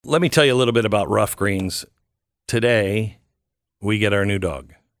Let me tell you a little bit about Rough Greens. Today, we get our new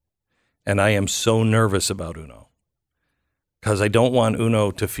dog. And I am so nervous about Uno. Because I don't want Uno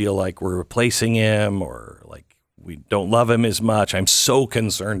to feel like we're replacing him or like we don't love him as much. I'm so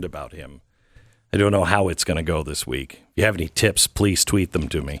concerned about him. I don't know how it's going to go this week. If you have any tips, please tweet them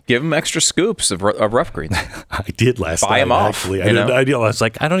to me. Give him extra scoops of Rough Greens. I did last night. Buy them off. Actually. I was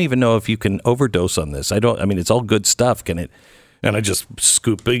like, I don't even know if you can overdose on this. I mean, it's all good stuff. Can it? And I just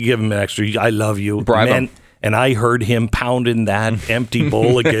give him an extra. I love you. Bribe him. And I heard him pounding that empty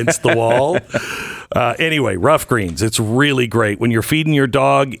bowl against the wall. Anyway, Rough Greens. It's really great. When you're feeding your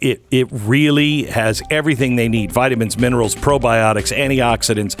dog, it really has everything they need. Vitamins, minerals, probiotics,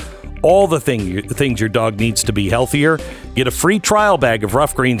 antioxidants, all the things your dog needs to be healthier. Get a free trial bag of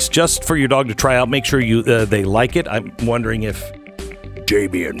Rough Greens just for your dog to try out. Make sure they like it. I'm wondering if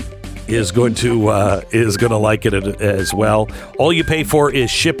Jabian is going to like it as well. All you pay for is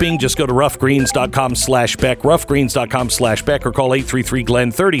shipping. Just go to roughgreens.com/Beck, roughgreens.com/Beck, or call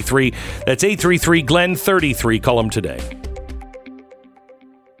 833-GLEN-33. That's 833-GLEN-33. Call them today.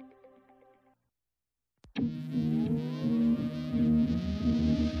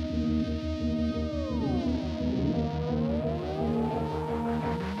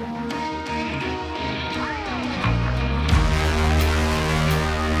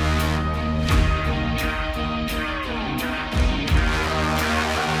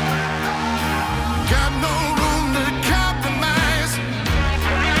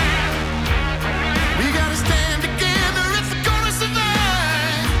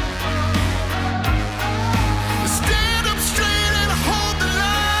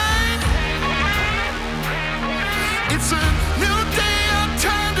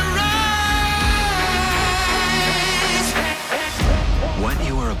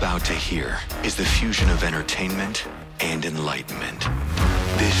 Here is the fusion of entertainment and enlightenment.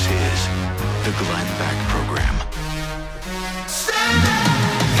 This is the Glenn Beck Program.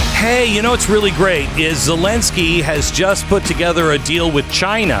 Hey, you know what's really great is Zelensky has just put together a deal with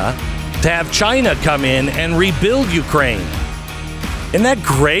China to have China come in and rebuild Ukraine. Isn't that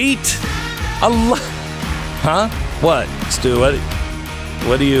great? Huh? What, Stu?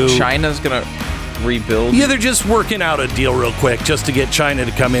 What do you... China's going to rebuild? Yeah, they're just working out a deal real quick just to get China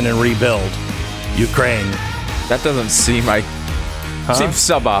to come in and rebuild Ukraine. That doesn't seem like... Seems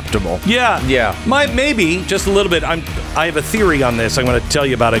suboptimal. Yeah. Maybe, just a little bit. I have a theory on this. I'm going to tell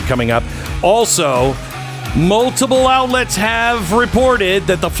you about it coming up. Also, multiple outlets have reported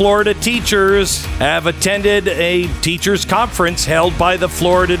that the Florida teachers have attended a teachers' conference held by the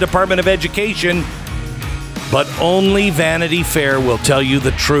Florida Department of Education. But only Vanity Fair will tell you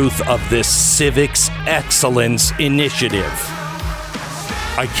the truth of this civics excellence initiative.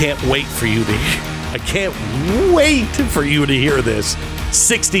 I can't wait for you to hear this.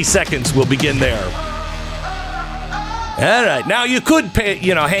 60 seconds will begin there. All right. Now, you could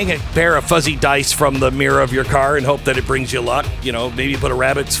hang a pair of fuzzy dice from the mirror of your car and hope that it brings you luck. Maybe put a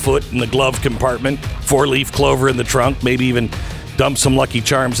rabbit's foot in the glove compartment, 4-leaf clover in the trunk, maybe even dump some Lucky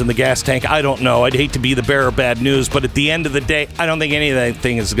Charms in the gas tank. I don't know. I'd hate to be the bearer of bad news, but at the end of the day, I don't think any of that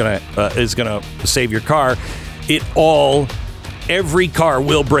thing is gonna save your car. Every car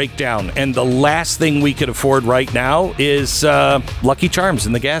will break down, and the last thing we could afford right now is Lucky Charms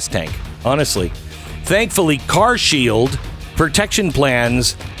in the gas tank. Honestly, thankfully, Car Shield protection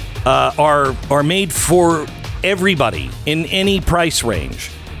plans are made for everybody in any price range.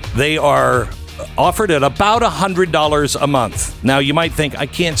 They are offered at about $100 a month. Now, you might think, I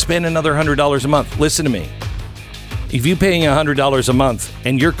can't spend another $100 a month. Listen to me. If you're paying $100 a month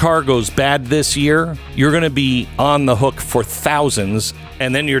and your car goes bad this year, you're going to be on the hook for thousands.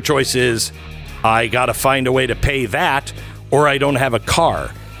 And then your choice is, I got to find a way to pay that, or I don't have a car.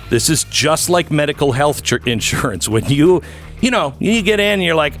 This is just like medical health insurance. When you get in and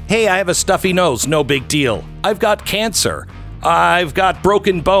you're like, hey, I have a stuffy nose. No big deal. I've got cancer. I've got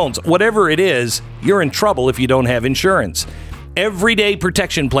broken bones. Whatever it is, you're in trouble if you don't have insurance. Everyday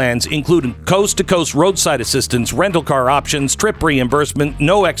protection plans include coast-to-coast roadside assistance, rental car options, trip reimbursement,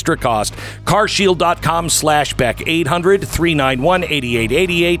 no extra cost. Carshield.com/Beck,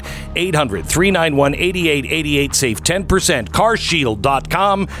 800-391-8888, 800-391-8888, save 10%.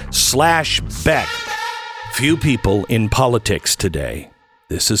 Carshield.com/Beck. Few people in politics today.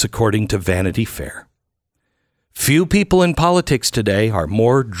 This is according to Vanity Fair. Few people in politics today are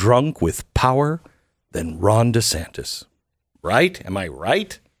more drunk with power than Ron DeSantis. Right? Am I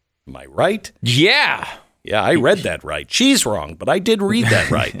right? Yeah. Yeah, I read that right. She's wrong, but I did read that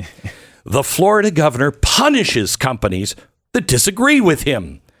right. The Florida governor punishes companies that disagree with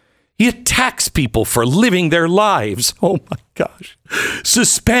him. He attacks people for living their lives. Oh, my gosh.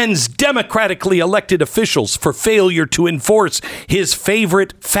 Suspends democratically elected officials for failure to enforce his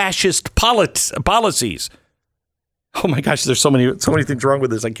favorite fascist policies. Oh, my gosh. There's so many things wrong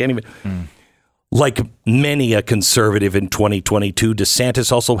with this. I can't even. Like many a conservative in 2022,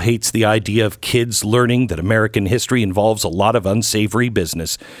 DeSantis also hates the idea of kids learning that American history involves a lot of unsavory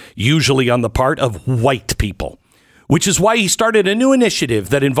business, usually on the part of white people. Which is why he started a new initiative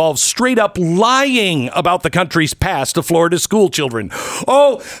that involves straight up lying about the country's past to Florida school children.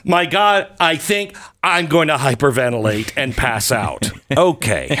 Oh, my God, I think I'm going to hyperventilate and pass out.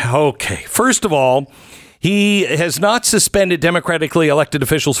 Okay. First of all, he has not suspended democratically elected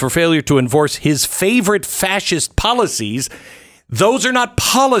officials for failure to enforce his favorite fascist policies. Those are not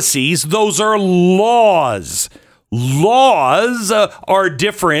policies. Those are laws. Laws are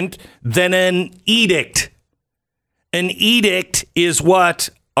different than an edict. An edict is what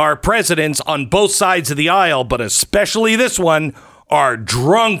our presidents on both sides of the aisle, but especially this one, are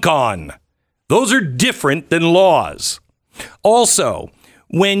drunk on. Those are different than laws. Also,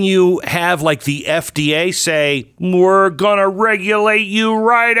 when you have like the FDA say, we're going to regulate you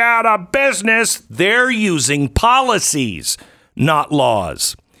right out of business, they're using policies, not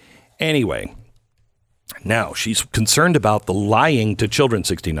laws. Anyway, now she's concerned about the lying to children,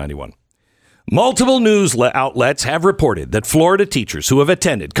 1691. Multiple news outlets have reported that Florida teachers who have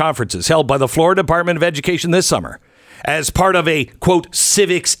attended conferences held by the Florida Department of Education this summer as part of a, quote,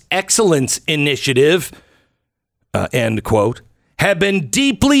 civics excellence initiative, end quote, have been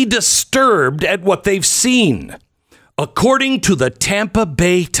deeply disturbed at what they've seen. According to the Tampa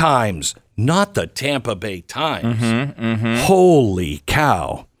Bay Times, not the Tampa Bay Times. Holy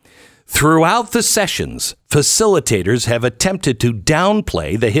cow. Throughout the sessions, facilitators have attempted to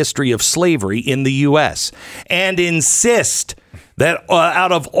downplay the history of slavery in the U.S. and insist that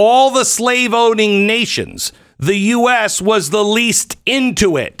out of all the slave-owning nations, the U.S. was the least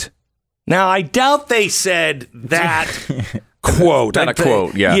into it. Now, I doubt they said that quote. Not a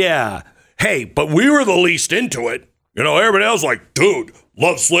quote, yeah. Yeah. Hey, but we were the least into it. You know, everybody else was like, dude,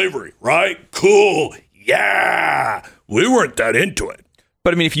 love slavery, right? Cool. Yeah. We weren't that into it.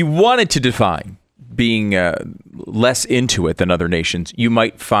 But I mean, if you wanted to define being less into it than other nations, you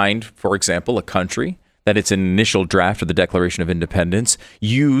might find, for example, a country that its initial draft of the Declaration of Independence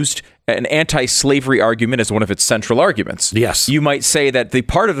used an anti-slavery argument as one of its central arguments. Yes. You might say that the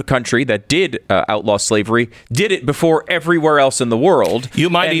part of the country that did outlaw slavery did it before everywhere else in the world. You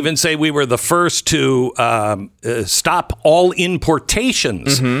might even say we were the first to stop all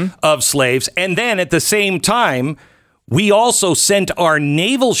importations of slaves. And then at the same time, we also sent our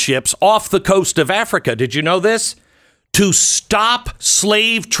naval ships off the coast of Africa. Did you know this? To stop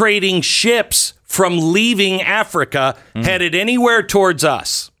slave trading ships from leaving Africa headed anywhere towards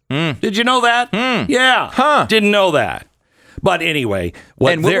us. Did you know that? Yeah. Didn't know that. But anyway.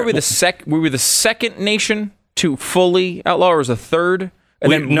 Were we the second nation to fully outlaw, or was a third?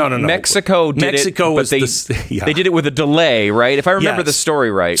 No. Mexico did it, but they did it with a delay, right? If I remember the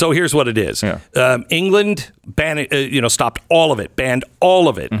story right. So here's what it is. Yeah. England banned, stopped all of it, banned all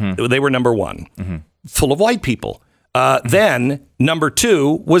of it. They were number one, full of white people. Then number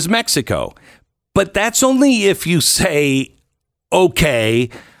two was Mexico. But that's only if you say, okay,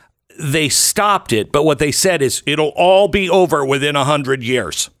 they stopped it. But what they said is it'll all be over within 100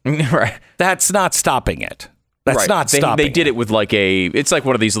 years. Right. That's not stopping it. That's not stopping. They did it with it's like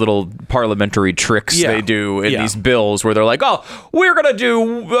one of these little parliamentary tricks they do in these bills where they're like, oh, we're going to do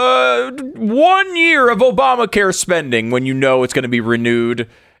 1 year of Obamacare spending when you know it's going to be renewed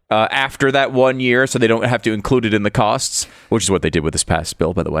after that 1 year, so they don't have to include it in the costs, which is what they did with this past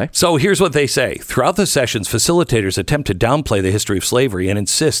bill, by the way. So here's what they say. Throughout the sessions, facilitators attempt to downplay the history of slavery and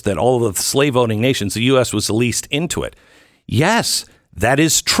insist that all of the slave-owning nations, the U.S. was the least into it. Yes, that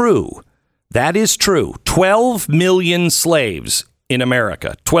is true. That is true. 12 million slaves in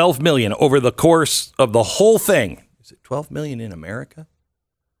America. 12 million over the course of the whole thing. Is it 12 million in America?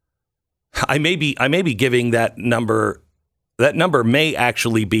 I may be giving that number. That number may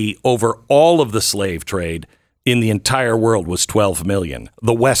actually be over all of the slave trade in the entire world was 12 million.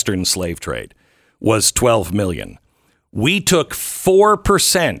 The Western slave trade was 12 million. We took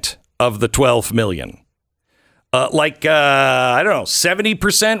 4% of the 12 million.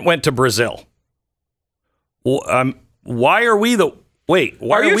 70% went to Brazil. Why are we the... Wait,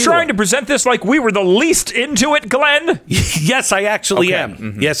 are you trying to present this like we were the least into it, Glenn? Yes, I actually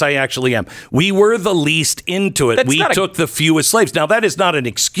am. Yes, I actually am. We were the least into it. We took the fewest slaves. Now, that is not an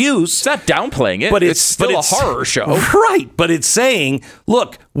excuse. It's not downplaying it, but it's still a horror show. Right, but it's saying,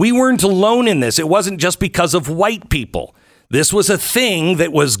 look, we weren't alone in this. It wasn't just because of white people. This was a thing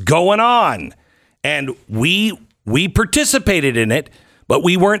that was going on, and we participated in it, but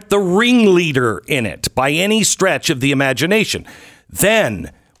we weren't the ringleader in it by any stretch of the imagination.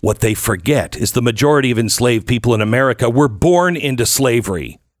 Then what they forget is the majority of enslaved people in America were born into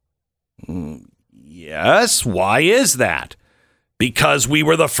slavery. Yes, why is that? Because we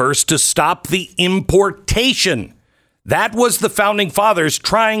were the first to stop the importation. That was the founding fathers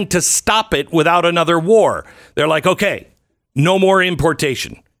trying to stop it without another war. They're like, okay, no more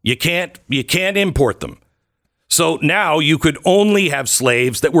importation. You can't import them. So now you could only have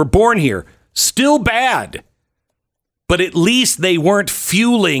slaves that were born here. Still bad. But at least they weren't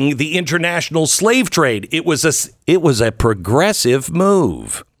fueling the international slave trade. It was a progressive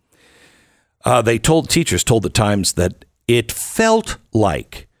move. Teachers told the Times that it felt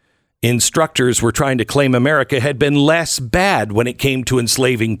like instructors were trying to claim America had been less bad when it came to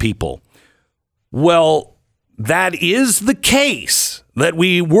enslaving people. Well, that is the case, that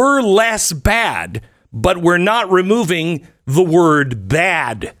we were less bad, but we're not removing the word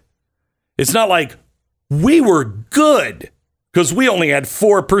bad. It's not like we were good because we only had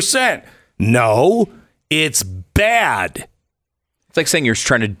 4%. No, it's bad. It's like saying you're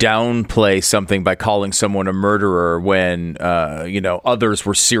trying to downplay something by calling someone a murderer when, others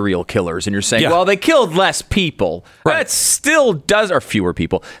were serial killers. And you're saying, well, they killed less people. Right. That still does, or fewer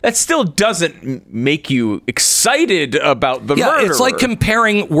people. That still doesn't make you excited about the murderer. It's like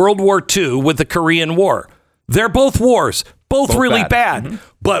comparing World War II with the Korean War. They're both wars, both really bad. Mm-hmm.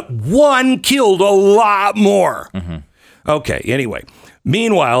 But one killed a lot more. Mm-hmm. Okay, anyway.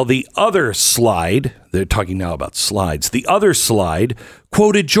 Meanwhile, the other slide, they're talking now about slides, the other slide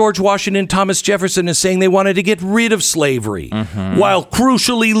quoted George Washington and Thomas Jefferson as saying they wanted to get rid of slavery, while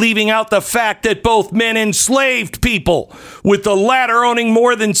crucially leaving out the fact that both men enslaved people, with the latter owning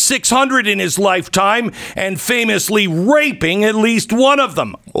more than 600 in his lifetime and famously raping at least one of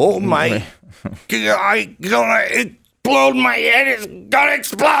them. Oh my, I'm gonna explode, my head is gonna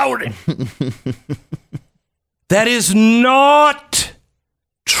explode. That is not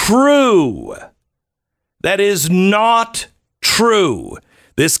true. That is not true.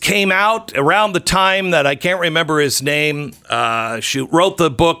 This came out around the time that I can't remember his name. Wrote the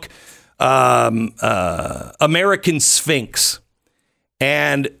book American Sphinx.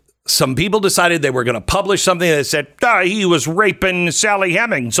 And some people decided they were going to publish something that said, he was raping Sally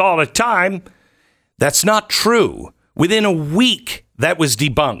Hemings all the time. That's not true. Within a week, that was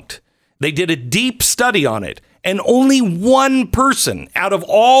debunked. They did a deep study on it. And only one person out of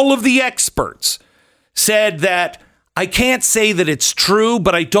all of the experts said that I can't say that it's true,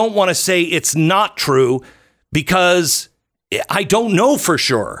 but I don't want to say it's not true because I don't know for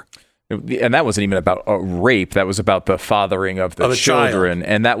sure. And that wasn't even about a rape. That was about the fathering of the children.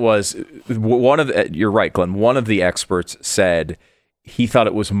 Child. And that was you're right, Glenn. One of the experts said he thought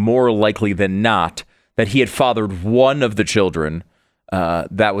it was more likely than not that he had fathered one of the children.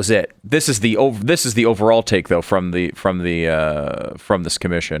 That was it. This is the overall take, though, from this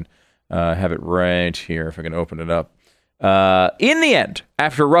commission. I have it right here if I can open it up. In the end,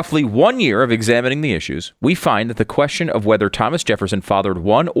 after roughly 1 year of examining the issues, we find that the question of whether Thomas Jefferson fathered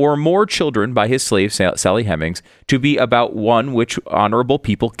one or more children by his slave Sally Hemings to be about one which honorable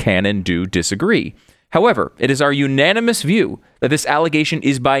people can and do disagree. However, it is our unanimous view that this allegation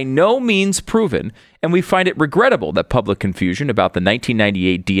is by no means proven, and we find it regrettable that public confusion about the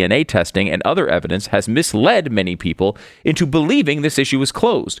 1998 DNA testing and other evidence has misled many people into believing this issue is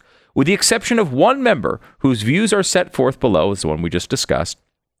closed. With the exception of one member whose views are set forth below, is the one we just discussed,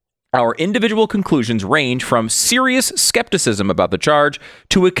 our individual conclusions range from serious skepticism about the charge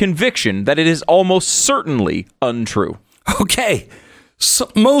to a conviction that it is almost certainly untrue. Okay,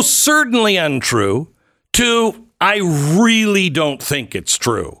 so most certainly untrue. To, I really don't think it's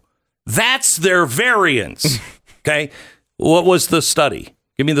true. That's their variance. Okay. What was the study?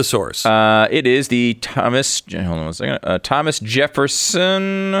 Give me the source. It is the Thomas Jefferson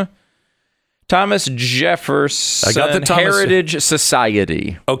I got the Heritage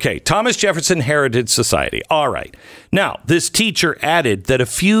Society. Okay. Thomas Jefferson Heritage Society. All right. Now, this teacher added that a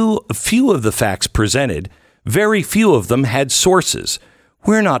few of the facts presented, very few of them had sources.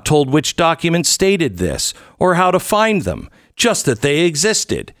 We're not told which documents stated this or how to find them, just that they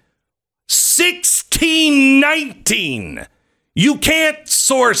existed. 1619! You can't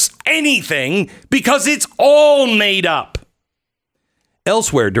source anything because it's all made up.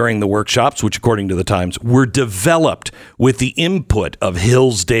 Elsewhere during the workshops, which according to the Times were developed with the input of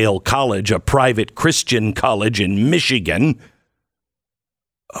Hillsdale College, a private Christian college in Michigan,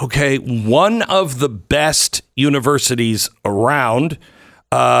 okay, one of the best universities around.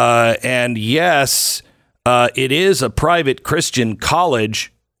 And yes, It is a private Christian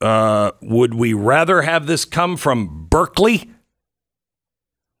college. Would we rather have this come from Berkeley?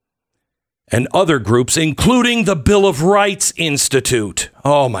 And other groups, including the Bill of Rights Institute.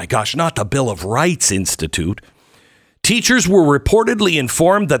 Oh my gosh, not the Bill of Rights Institute. Teachers were reportedly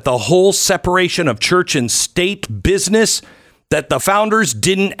informed that the whole separation of church and state business, that the founders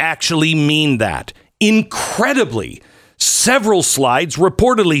didn't actually mean that. Incredibly, several slides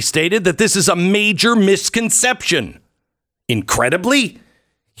reportedly stated that this is a major misconception. Incredibly?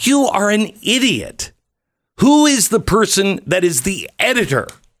 You are an idiot. Who is the person that is the editor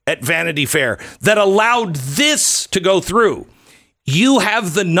at Vanity Fair that allowed this to go through? You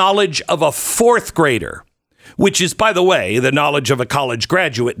have the knowledge of a fourth grader, which is, by the way, the knowledge of a college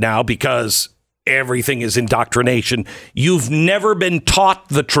graduate now because everything is indoctrination. You've never been taught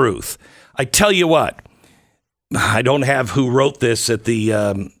the truth. I tell you what, I don't have who wrote this at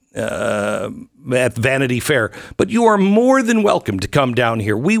the at Vanity Fair, but you are more than welcome to come down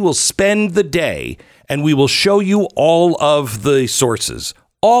here. We will spend the day and we will show you all of the sources.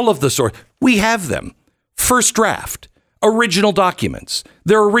 All of the sources. We have them. First draft, original documents,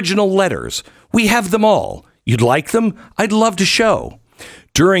 their original letters. We have them all. You'd like them? I'd love to show.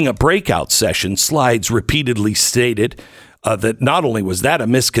 During a breakout session, slides repeatedly stated that not only was that a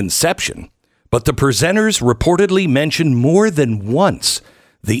misconception, but the presenters reportedly mentioned more than once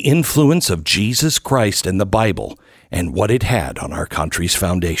the influence of Jesus Christ and the Bible and what it had on our country's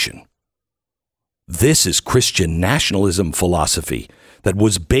foundation. This is Christian nationalism philosophy that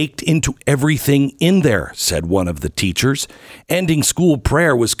was baked into everything in there, said one of the teachers. Ending school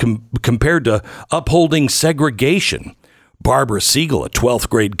prayer was compared to upholding segregation. Barbara Siegel, a 12th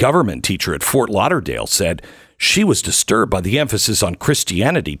grade government teacher at Fort Lauderdale, said she was disturbed by the emphasis on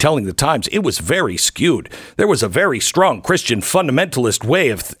Christianity, telling the Times it was very skewed. There was a very strong Christian fundamentalist way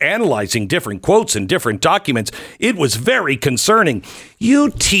of analyzing different quotes and different documents. It was very concerning.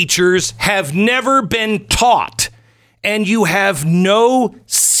 You teachers have never been taught, and you have no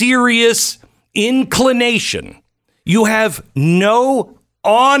serious inclination. You have no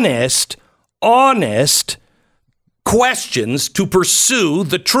honest questions to pursue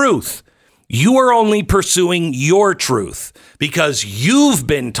the truth. You are only pursuing your truth because you've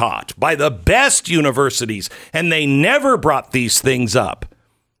been taught by the best universities, and they never brought these things up.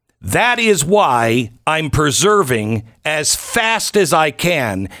 That is why I'm preserving as fast as I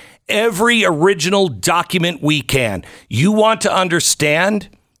can every original document we can. You want to understand?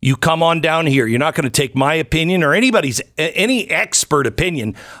 You come on down here. You're not going to take my opinion or any expert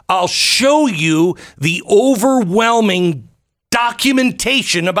opinion. I'll show you the overwhelming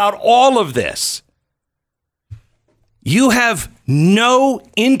documentation about all of this. You have no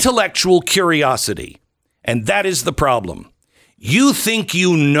intellectual curiosity, and that is the problem. You think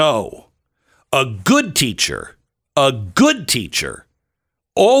you know. A good teacher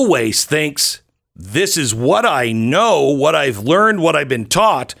always thinks, this is what I know, what I've learned, what I've been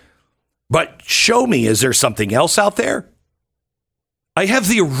taught, but show me, is there something else out there? I have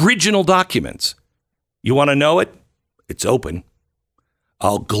the original documents. You want to know it? It's open.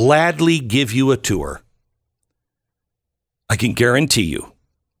 I'll gladly give you a tour. I can guarantee you,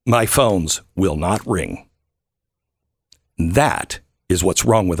 my phones will not ring. That is what's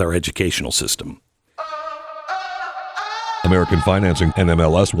wrong with our educational system. American Financing,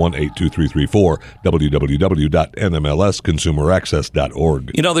 NMLS 182334,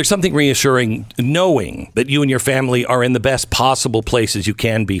 www.nmlsconsumeraccess.org. You know, there's something reassuring knowing that you and your family are in the best possible places you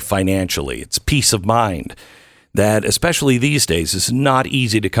can be financially. It's peace of mind that, especially these days, is not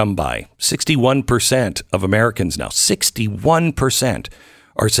easy to come by. 61% of Americans now, 61%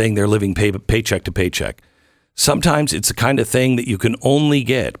 are saying they're living paycheck to paycheck. Sometimes it's the kind of thing that you can only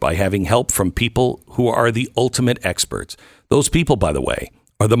get by having help from people who are the ultimate experts. Those people, by the way,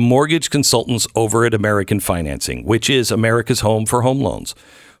 are the mortgage consultants over at American Financing, which is America's home for home loans.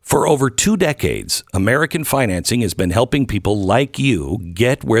 For over 2 decades, American Financing has been helping people like you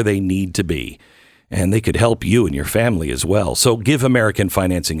get where they need to be. And they could help you and your family as well. So give American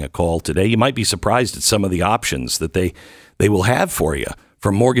Financing a call today. You might be surprised at some of the options that they will have for you.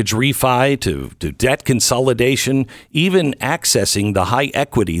 From mortgage refi to debt consolidation, even accessing the high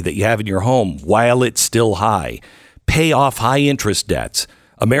equity that you have in your home while it's still high. Pay off high interest debts.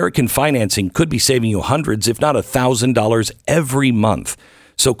 American Financing could be saving you hundreds, if not $1,000 every month.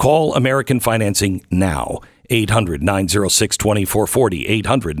 So call American Financing now. 800-906-2440,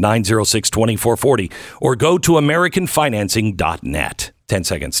 800-906-2440, or go to AmericanFinancing.net. 10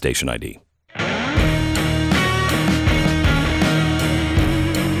 seconds, station ID.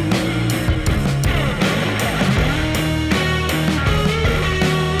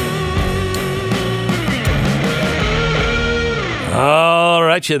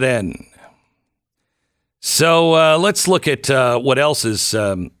 Gotcha then. So let's look at what else is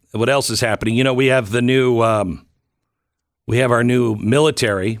happening. You know, we have our new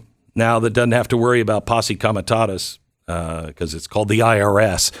military now that doesn't have to worry about posse comitatus because it's called the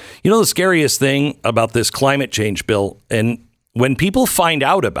IRS. You know, the scariest thing about this climate change bill, and when people find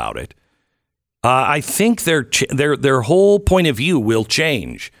out about it, I think their whole point of view will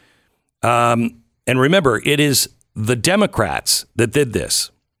change. And remember, it is the Democrats that did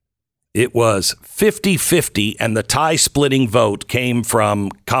this. It was 50-50, and the tie-splitting vote came from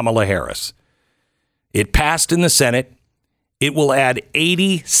Kamala Harris. It passed in the Senate. It will add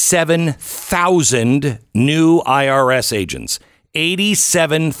 87,000 new IRS agents.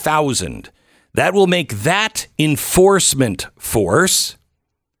 87,000. That will make that enforcement force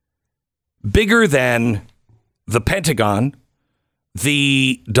bigger than the Pentagon,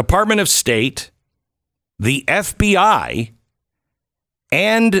 the Department of State, the FBI,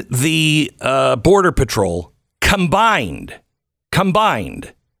 and the Border Patrol combined.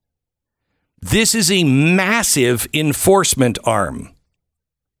 This is a massive enforcement arm.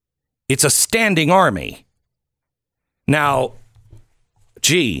 It's a standing army. Now,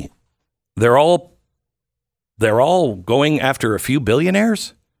 they're all going after a few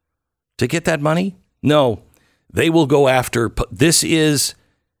billionaires to get that money? No, they will go after. This is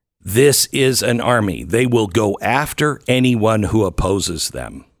an army. They will go after anyone who opposes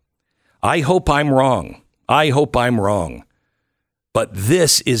them. I hope I'm wrong. But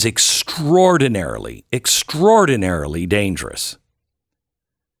this is extraordinarily dangerous.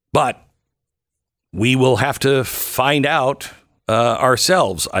 But we will have to find out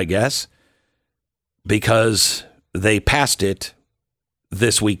ourselves, I guess, because they passed it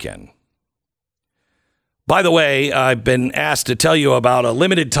this weekend. By the way, I've been asked to tell you about a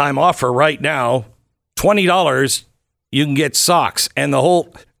limited time offer right now. $20, you can get socks and the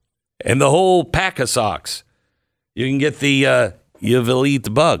whole pack of socks. You can get the You Will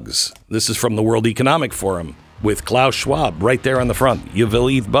Eat Bugs. This is from the World Economic Forum with Klaus Schwab right there on the front. You Will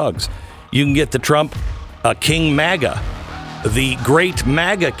Eat Bugs. You can get the Trump King MAGA, the Great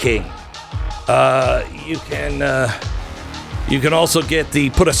MAGA King. You can also get the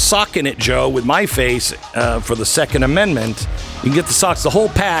Put a Sock in It, Joe, with my face for the Second Amendment. You can get the socks, the whole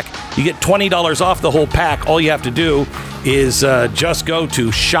pack. You get $20 off the whole pack. All you have to do is just go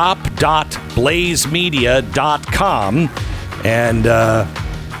to shop.blazemedia.com and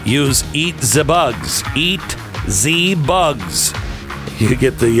use Eat the Bugs. Eat the Bugs. You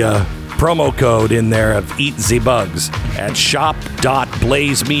get the promo code in there of Eat the Bugs at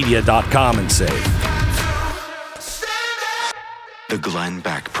shop.blazemedia.com and save. The Glenn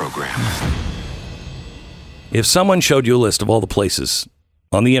Beck Program. If someone showed you a list of all the places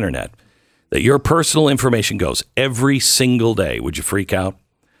on the internet that your personal information goes every single day, would you freak out?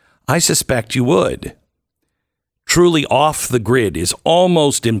 I suspect you would. Truly off the grid is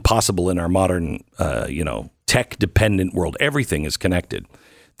almost impossible in our modern, tech-dependent world. Everything is connected.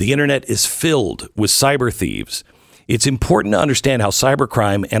 The internet is filled with cyber thieves. It's important to understand how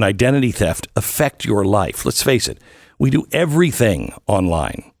cybercrime and identity theft affect your life. Let's face it. We do everything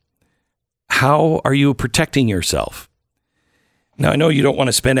online. How are you protecting yourself? Now, I know you don't want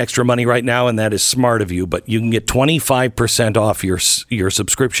to spend extra money right now, and that is smart of you, but you can get 25% off your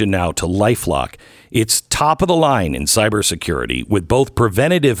subscription now to LifeLock. It's top of the line in cybersecurity with both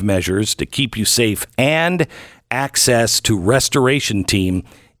preventative measures to keep you safe and access to restoration team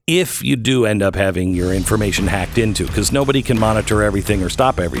if you do end up having your information hacked into, because nobody can monitor everything or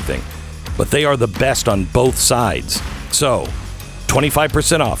stop everything. But they are the best on both sides. So,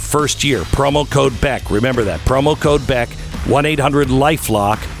 25% off first year. Promo code Beck. Remember that. Promo code Beck.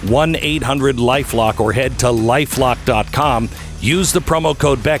 1-800-LIFELOCK. 1-800-LIFELOCK. Or head to lifelock.com. Use the promo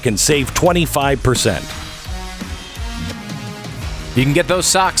code Beck and save 25%. You can get those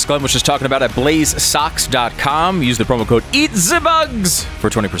socks Glenn was just talking about at blazesocks.com. Use the promo code EATTHEBUGS for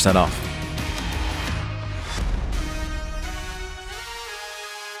 20% off.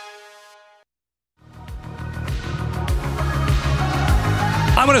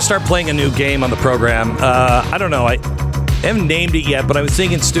 I'm going to start playing a new game on the program. I don't know. I haven't named it yet, but I was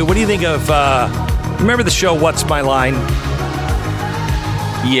thinking, Stu, what do you think of, remember the show What's My Line?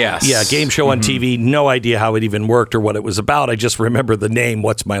 Yes. Yeah, game show on TV. No idea how it even worked or what it was about. I just remember the name,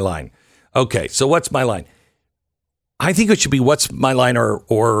 What's My Line? Okay, so What's My Line? I think it should be What's My Line or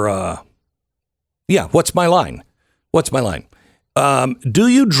What's My Line? What's My Line? Do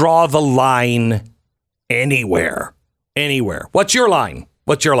you draw the line anywhere? Anywhere. What's your line?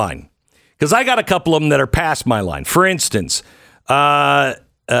 What's your line? Because I got a couple of them that are past my line. For instance,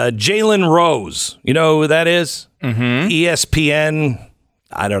 Jalen Rose. You know who that is? ESPN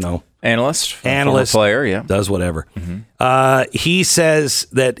I don't know. Analyst, player, yeah, does whatever. He says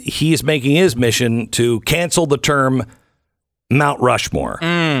that he's making his mission to cancel the term Mount Rushmore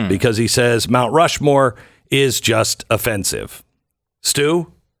because he says Mount Rushmore is just offensive.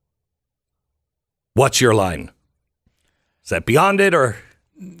 Stu, what's your line? Is that beyond it or?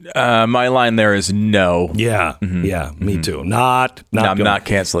 My line there is no. Yeah, me too. I'm not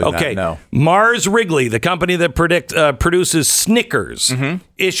canceling that, no. Mars Wrigley, the company that produces Snickers,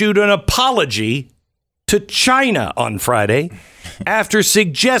 issued an apology to China on Friday after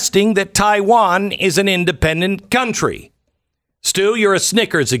suggesting that Taiwan is an independent country. Stu, you're a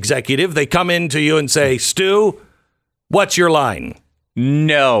Snickers executive. They come in to you and say, Stu, what's your line?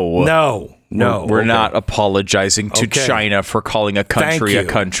 No. We're not apologizing to China for calling a country a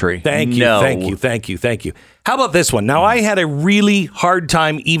country. Thank you. How about this one? Now, I had a really hard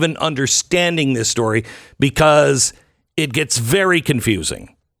time even understanding this story because it gets very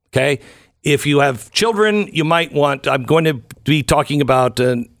confusing. Okay? If you have children, you might want, I'm going to be talking about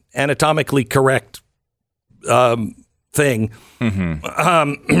an anatomically correct thing.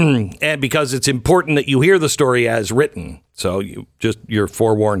 And because it's important that you hear the story as written. So you're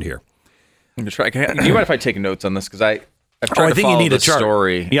forewarned here. I'm gonna try. Do you mind if I take notes on this? Because I've tried to think follow you need the a chart.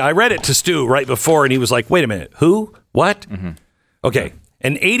 Story. Yeah, I read it to Stu right before, and he was like, wait a minute, who? What? Okay.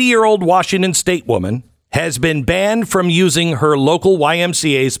 An 80-year-old Washington State woman has been banned from using her local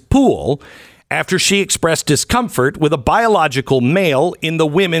YMCA's pool after she expressed discomfort with a biological male in the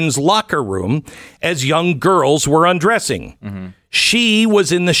women's locker room as young girls were undressing. She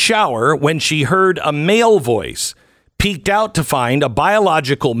was in the shower when she heard a male voice, peeked out to find a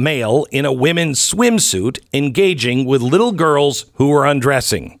biological male in a women's swimsuit engaging with little girls who were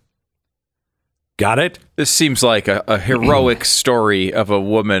undressing. Got it? This seems like a heroic story of a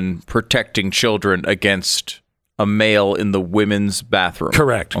woman protecting children against a male in the women's bathroom.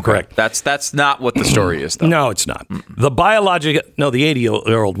 Correct. That's not what the story is, though. No, it's not. The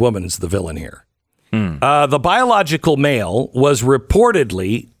 80-year-old woman's the villain here. The biological male was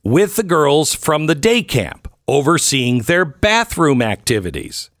reportedly with the girls from the day camp, overseeing their bathroom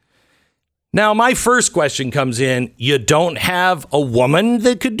activities. Now, my first question comes in, you don't have a woman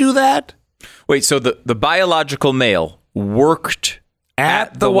that could do that? Wait, so the biological male worked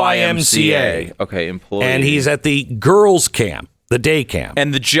at the YMCA. Okay, employee. And he's at the girls' camp, the day camp.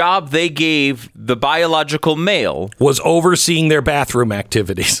 And the job they gave the biological male was overseeing their bathroom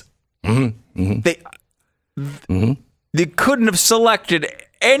activities. They couldn't have selected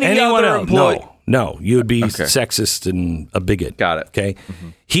anyone other employee. No, you would be sexist and a bigot. Got it. Okay.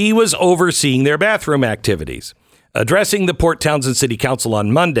 He was overseeing their bathroom activities. Addressing the Port Townsend City Council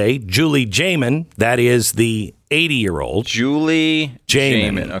on Monday, Julie Jamin, that is the 80-year-old. Julie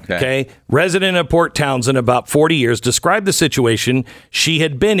Jamin. Okay. Resident of Port Townsend, about 40 years, described the situation she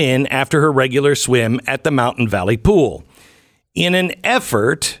had been in after her regular swim at the Mountain Valley Pool. In an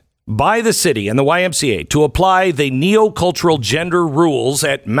effort by the city and the YMCA to apply the neocultural gender rules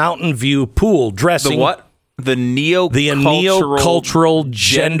at Mountain View Pool dressing. The what? The neocultural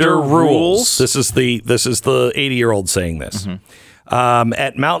gender rules. This is the 80-year-old saying this.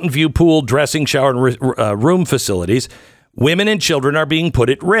 At Mountain View Pool dressing, shower, and room facilities, women and children are being put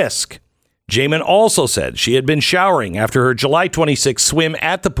at risk. Jamin also said she had been showering after her July 26th swim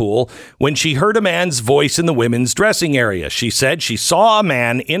at the pool when she heard a man's voice in the women's dressing area. She said she saw a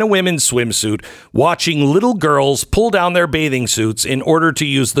man in a women's swimsuit watching little girls pull down their bathing suits in order to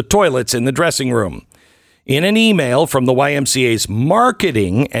use the toilets in the dressing room. In an email from the YMCA's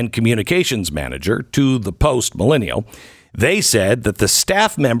marketing and communications manager to the Post Millennial, they said that the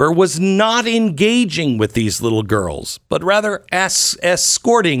staff member was not engaging with these little girls, but rather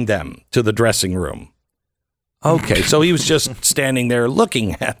escorting them to the dressing room. Okay, so he was just standing there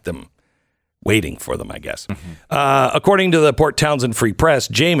looking at them, waiting for them, I guess. According to the Port Townsend Free Press,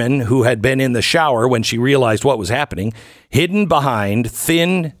 Jamin, who had been in the shower when she realized what was happening, hidden behind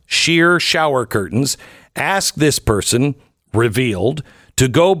thin, sheer shower curtains, asked this person, revealed, to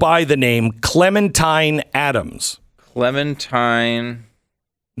go by the name Clementine Adams. Clementine.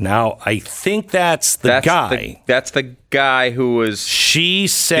 Now, I think that's the guy. That's the guy who was she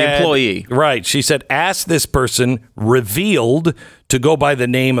said, the employee. Right. She said, ask this person, revealed, to go by the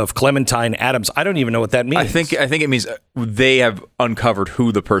name of Clementine Adams. I don't even know what that means. I think it means they have uncovered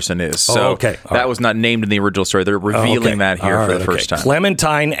who the person is. So that was not named in the original story. They're revealing that here for the first time.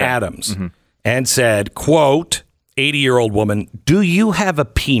 Clementine Adams. And said, quote, 80-year-old woman, do you have a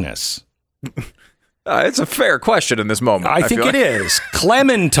penis? It's a fair question in this moment. I think it is.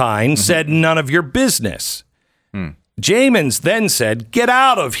 Clementine said, none of your business. Jamins then said, get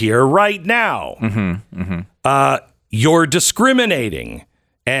out of here right now. You're discriminating.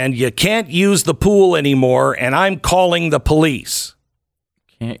 and you can't use the pool anymore, and I'm calling the police.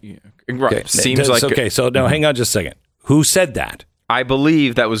 Can't you? Right. Seems like... Okay, so now hang on just a second. Who said that? I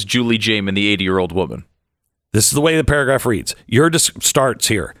believe that was Julie Jamin, the 80-year-old woman. This is the way the paragraph reads. Starts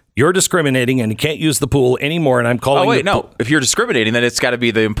here. You're discriminating and you can't use the pool anymore, and I'm calling... Oh, wait, no. If you're discriminating, then it's got to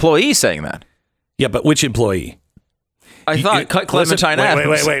be the employee saying that. Yeah, but which employee? I thought Clementine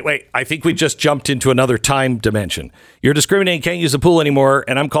Adams. Wait. I think we just jumped into another time dimension. You're discriminating, can't use the pool anymore,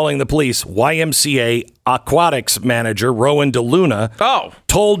 and I'm calling the police. YMCA Aquatics manager Rowan DeLuna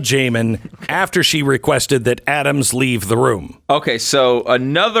told Jamin after she requested that Adams leave the room. Okay, so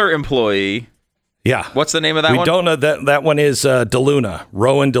another employee... Yeah. What's the name of that one? We don't know. That one is DeLuna,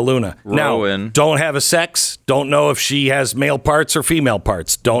 Rowan DeLuna. Rowan. Now, don't have a sex. Don't know if she has male parts or female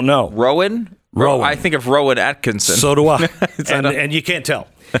parts. Don't know. Rowan? I think of Rowan Atkinson. So do I. and you can't tell.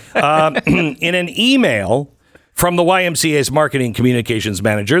 In an email from the YMCA's marketing communications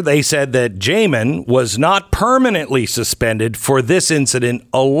manager, they said that Jamin was not permanently suspended for this incident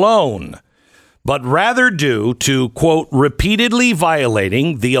alone, but rather due to, quote, repeatedly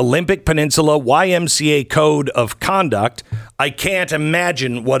violating the Olympic Peninsula YMCA Code of Conduct. I can't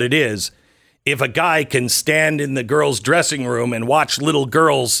imagine what it is if a guy can stand in the girls' dressing room and watch little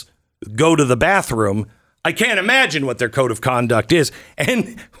girls go to the bathroom. I can't imagine what their code of conduct is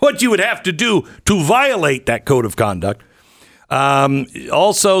and what you would have to do to violate that code of conduct.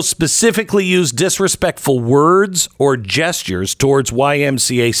 Also specifically use disrespectful words or gestures towards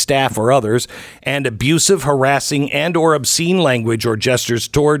YMCA staff or others, and abusive, harassing, and or obscene language or gestures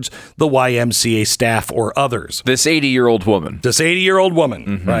towards the YMCA staff or others. This 80-year-old woman.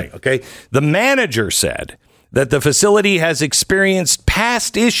 Mm-hmm. Right, okay. The manager said that the facility has experienced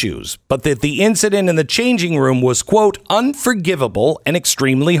past issues, but that the incident in the changing room was, quote, unforgivable and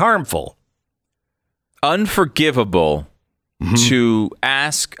extremely harmful. Unforgivable. Mm-hmm. To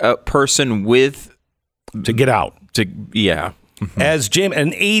ask a person to get out. Mm-hmm. As Jamin, an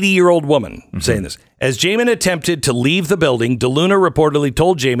 80-year-old woman saying this, as Jamin attempted to leave the building, DeLuna reportedly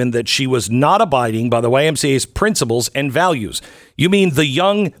told Jamin that she was not abiding by the YMCA's principles and values. You mean the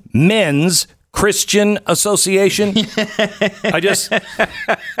Young Men's Christian Association? There's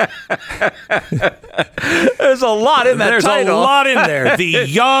a lot in that There's title. A lot in there. The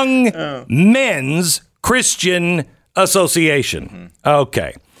Young Men's Christian Association.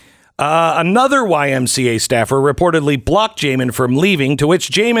 Okay. Another YMCA staffer reportedly blocked Jamin from leaving, to which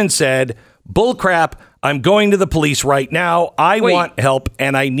Jamin said, bullcrap, I'm going to the police right now. I want help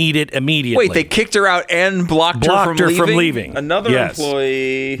and I need it immediately. Wait, they kicked her out and blocked her from leaving? Another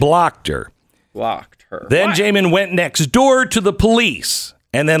employee blocked her. Then Jamin went next door to the police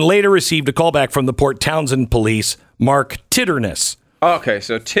and then later received a call back from the Port Townsend police, Mark Titterness. Okay,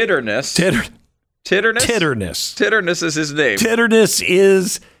 so Titterness. Titterness is his name. Titterness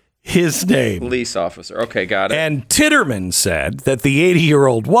is his name. Police officer. Okay, got it. And Titterman said that the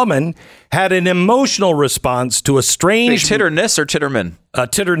 80-year-old woman had an emotional response to a strange... Titterness or Titterman?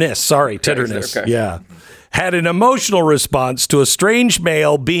 Titterness. Sorry, okay, Titterness. Okay. Yeah. Had an emotional response to a strange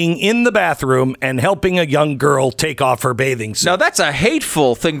male being in the bathroom and helping a young girl take off her bathing suit. Now, that's a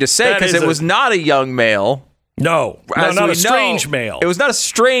hateful thing to say because it was not a young male. No, not a strange male. It was not a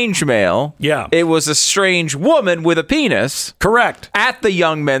strange male. Yeah. It was a strange woman with a penis. Correct. At the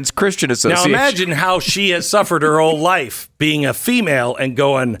Young Men's Christian Association. Now imagine how she has suffered her whole life being a female and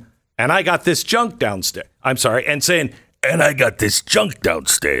going, and I got this junk downstairs. I'm sorry, and saying, and I got this junk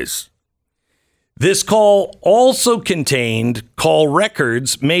downstairs. This call also contained call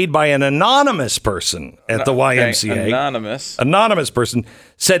records made by an anonymous person at the YMCA. Anonymous person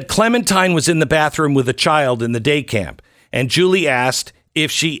said Clementine was in the bathroom with a child in the day camp. And Julie asked if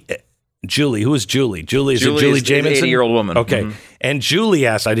she... Julie, who is Julie? Julie Jamison? 80-year-old woman. Okay. Mm-hmm. And Julie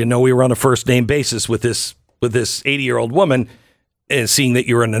asked, I didn't know we were on a first name basis with this 80-year-old woman, seeing that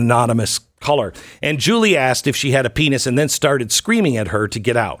you're an anonymous caller. And Julie asked if she had a penis and then started screaming at her to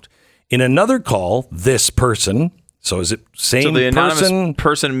get out. In another call, this person, so is it same person? So the anonymous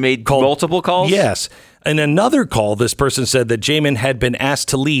person made multiple calls? Yes. In another call, this person said that Jamin had been asked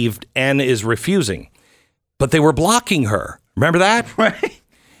to leave and is refusing. But they were blocking her. Remember that? Right.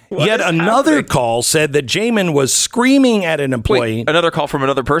 Yet another call said that Jamin was screaming at an employee. Wait, another call from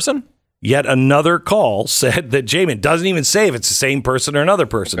another person? Yet another call said that Jamin doesn't even say if it's the same person or another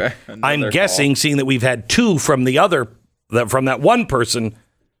person. Okay, I'm guessing, seeing that we've had two from from that one person,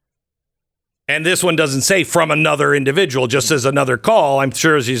 and this one doesn't say from another individual, just says another call. I'm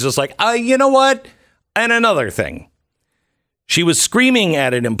sure she's just like, you know what? And another thing. She was screaming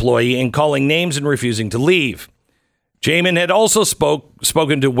at an employee and calling names and refusing to leave. Jamin had also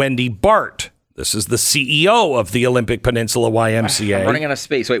spoken to Wendy Bart, This is the CEO of the Olympic Peninsula YMCA. I'm running out of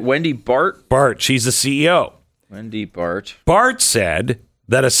space. Wait, Wendy Bart? Bart, she's the CEO. Wendy Bart. Bart said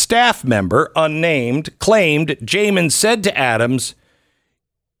that a staff member, unnamed, claimed Jamin said to Adams,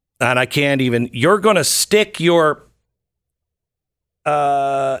 and I can't even, you're going to stick your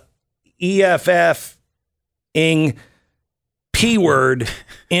EFF-ing P word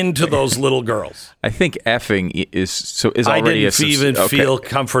into those little girls. I think effing is already I didn't even feel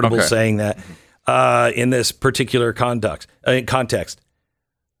comfortable saying that in this particular context.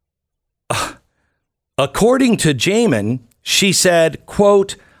 According to Jamin, she said,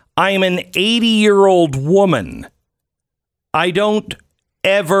 quote, I'm an 80-year-old woman. I don't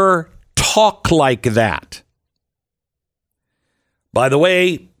ever talk like that. By the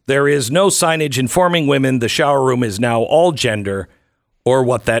way, there is no signage informing women the shower room is now all gender or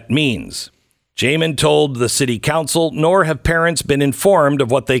what that means. Jamin told the city council, nor have parents been informed of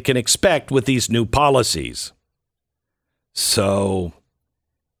what they can expect with these new policies. So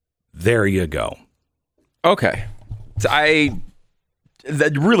there you go. Okay. I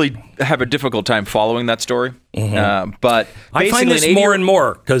really have a difficult time following that story. But I find this more and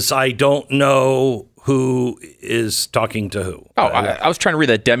more because I don't know who is talking to who. Oh, I was trying to read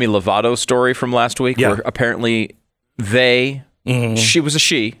that Demi Lovato story from last week where apparently she was a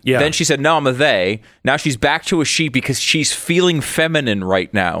she. Yeah. Then she said, no, I'm a they. Now she's back to a she because she's feeling feminine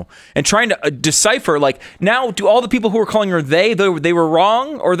right now and trying to decipher, like, now do all the people who are calling her they were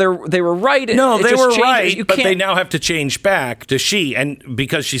wrong or they were right? No, they were right, but they now have to change back to she. And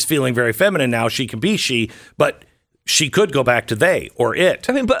because she's feeling very feminine now, she can be she, but she could go back to they or it.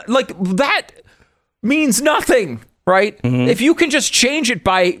 I mean, but like that means nothing. Right? If you can just change it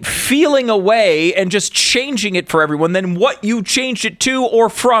by feeling away and just changing it for everyone, then what you changed it to or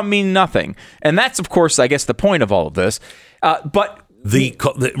from mean nothing. And that's, of course, I guess the point of all of this. But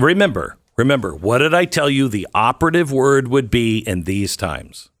remember, what did I tell you the operative word would be in these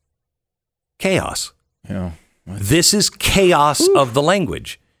times? Chaos. Yeah. This is chaos of the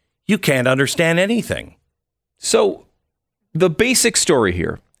language. You can't understand anything. So the basic story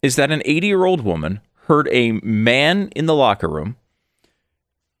here is that an 80-year-old woman heard a man in the locker room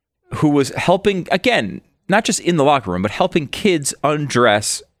who was helping, again, not just in the locker room, but helping kids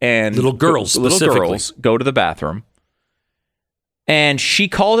undress and little girls go to the bathroom. And she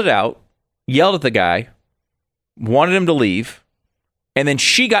called it out, yelled at the guy, wanted him to leave, and then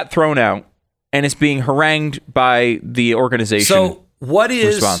she got thrown out and is being harangued by the organization. So what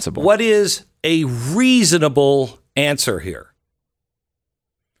is responsible. What is a reasonable answer here?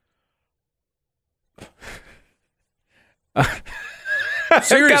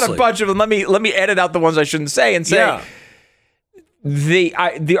 Seriously. I've got a bunch of them. Let me edit out the ones I shouldn't say and say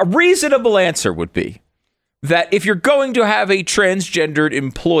the reasonable answer would be that if you're going to have a transgendered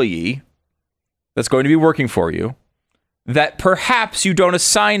employee that's going to be working for you, that perhaps you don't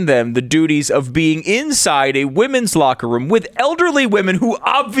assign them the duties of being inside a women's locker room with elderly women who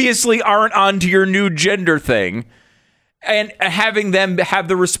obviously aren't onto your new gender thing, and having them have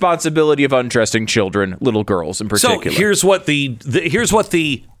the responsibility of undressing children, little girls in particular. So here's what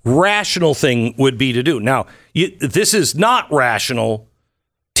the rational thing would be to do. Now, this is not rational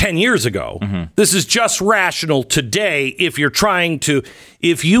 10 years ago. This is just rational today. If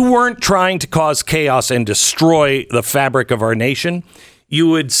you weren't trying to cause chaos and destroy the fabric of our nation, you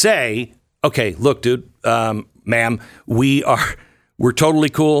would say, okay, look, dude, ma'am, we're totally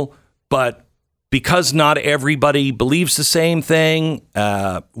cool, but because not everybody believes the same thing,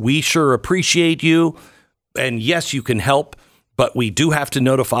 we sure appreciate you. And yes, you can help, but we do have to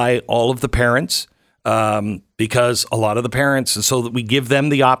notify all of the parents because a lot of the parents, so that we give them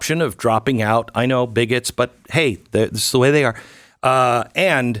the option of dropping out. I know, bigots, but hey, this is the way they are.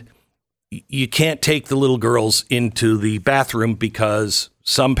 And you can't take the little girls into the bathroom because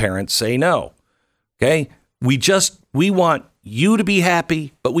some parents say no. Okay? We want you to be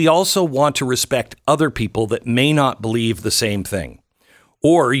happy, but we also want to respect other people that may not believe the same thing.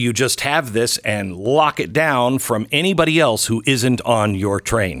 Or you just have this and lock it down from anybody else who isn't on your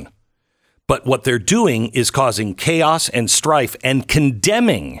train. But what they're doing is causing chaos and strife and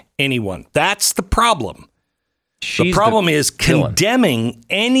condemning anyone. That's the problem. The problem is condemning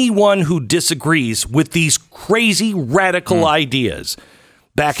anyone who disagrees with these crazy radical ideas.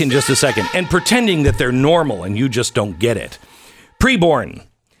 Back in just a second. And pretending that they're normal and you just don't get it. Preborn.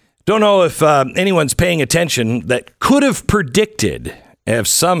 Don't know if anyone's paying attention that could have predicted, if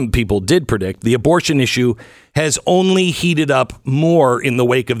some people did predict, the abortion issue has only heated up more in the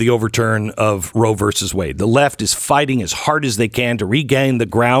wake of the overturn of Roe versus Wade. The left is fighting as hard as they can to regain the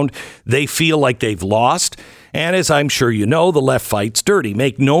ground they feel like they've lost. And as I'm sure you know, the left fights dirty.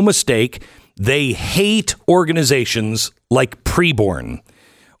 Make no mistake, They hate organizations like Preborn.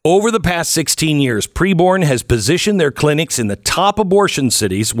 Over the past 16 years, Preborn has positioned their clinics in the top abortion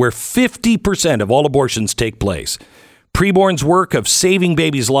cities where 50% of all abortions take place. Preborn's work of saving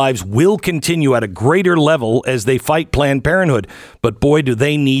babies' lives will continue at a greater level as they fight Planned Parenthood. But boy, do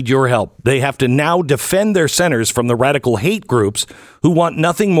they need your help. They have to now defend their centers from the radical hate groups who want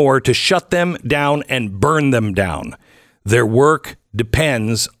nothing more to shut them down and burn them down. Their work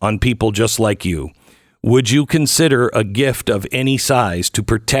depends on people just like you. Would you consider a gift of any size to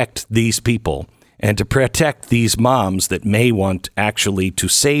protect these people and to protect these moms that may want actually to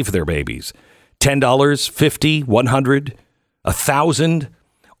save their babies? $10, $50, $100, $1,000.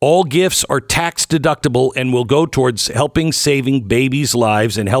 All gifts are tax deductible and will go towards helping saving babies'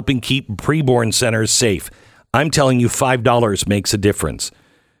 lives and helping keep preborn centers safe. I'm telling you, $5 makes a difference.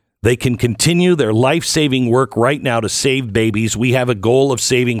 They can continue their life-saving work right now to save babies. We have a goal of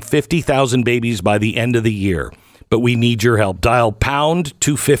saving 50,000 babies by the end of the year. But we need your help. Dial pound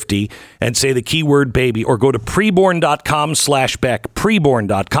 250 and say the keyword baby, or go to preborn.com/Beck.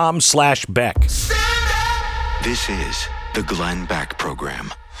 Preborn.com/Beck. This is the Glenn Beck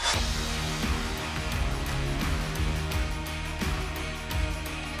Program.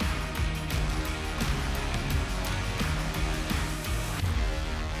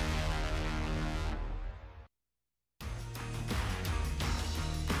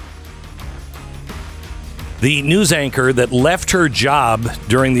 The news anchor that left her job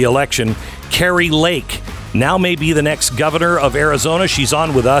during the election, Carrie Lake, now may be the next governor of Arizona. She's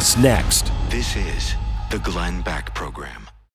on with us next. This is the Glenn Beck Program.